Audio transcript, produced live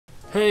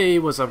Hey,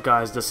 what's up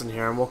guys, Dustin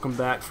here, and welcome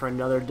back for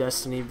another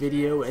Destiny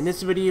video. In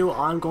this video,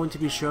 I'm going to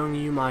be showing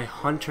you my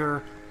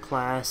Hunter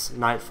class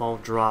Nightfall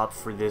drop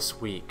for this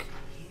week.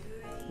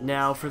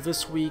 Now, for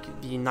this week,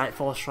 the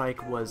Nightfall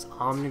strike was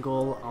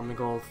Omnigul.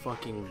 Omnigul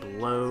fucking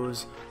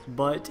blows,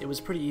 but it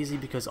was pretty easy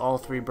because all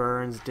 3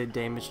 burns did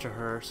damage to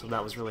her, so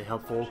that was really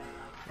helpful.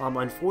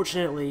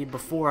 Unfortunately,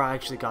 before I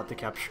actually got the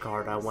capture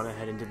card, I went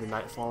ahead and did the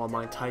Nightfall on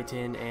my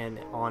Titan and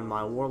on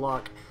my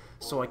Warlock.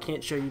 So I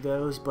can't show you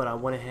those, but I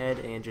went ahead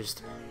and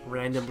just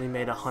randomly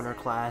made a Hunter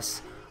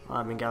class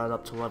and got it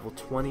up to level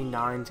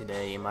 29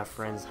 today, and my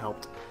friends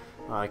helped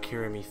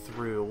carry me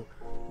through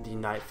the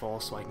Nightfall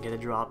so I can get a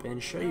drop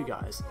and show you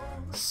guys.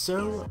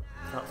 So,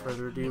 without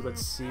further ado,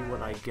 let's see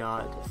what I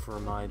got for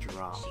my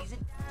drop.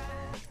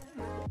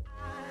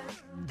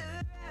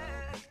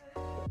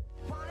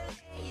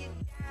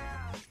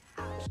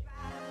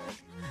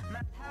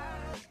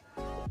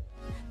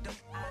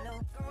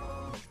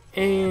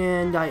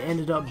 And I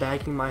ended up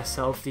bagging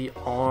myself the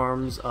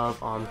Arms of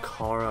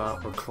Kara,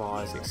 or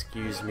Claws,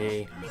 excuse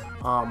me,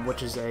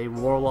 which is a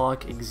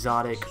Warlock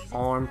exotic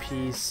arm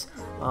piece.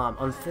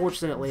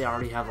 Unfortunately, I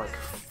already have like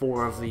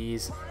 4 of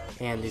these,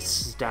 and the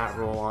stat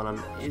roll on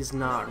them is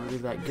not really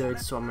that good,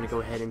 so I'm going to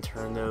go ahead and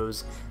turn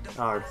those,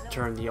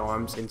 turn the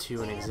arms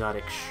into an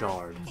exotic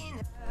shard.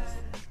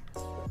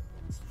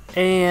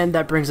 And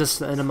that brings us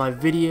to the end of my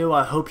video.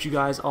 I hope you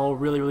guys all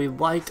really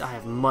liked. I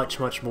have much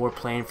more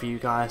planned for you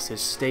guys, so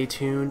stay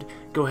tuned.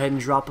 Go ahead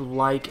and drop a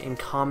like and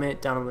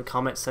comment down in the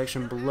comment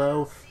section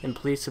below, and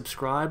please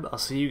subscribe. I'll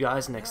see you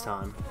guys next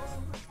time.